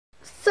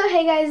So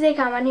hey guys,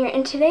 Zaycom here,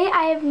 and today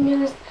I have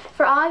news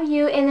for all of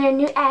you and their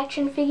new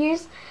action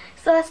figures.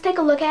 So let's take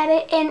a look at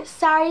it. And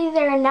sorry,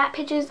 there are not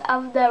pictures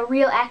of the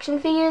real action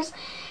figures.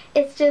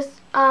 It's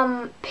just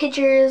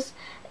pictures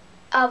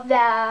of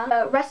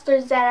the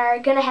wrestlers that are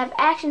gonna have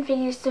action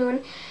figures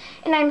soon.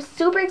 And I'm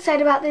super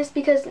excited about this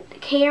because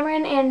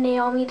Cameron and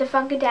Naomi, the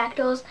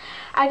Funkadactyls,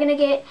 are gonna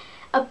get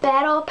a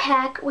battle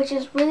pack, which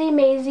is really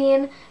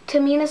amazing.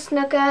 Tamina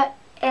Snuka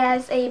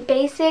as a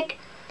basic,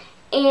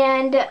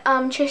 and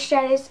Trish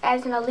Stratus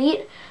as an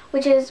elite,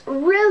 which is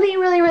really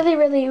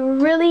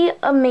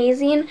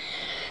amazing.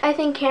 I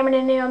think Cameron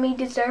and Naomi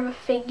deserve a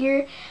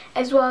figure,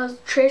 as well as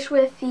Trish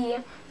with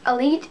the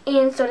elite,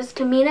 and so does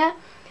Tamina.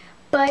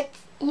 But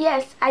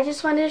yes, I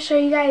just wanted to show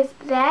you guys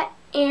that,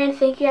 and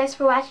thank you guys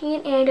for watching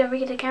it, and don't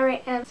forget to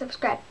comment and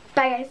subscribe.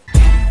 Bye guys.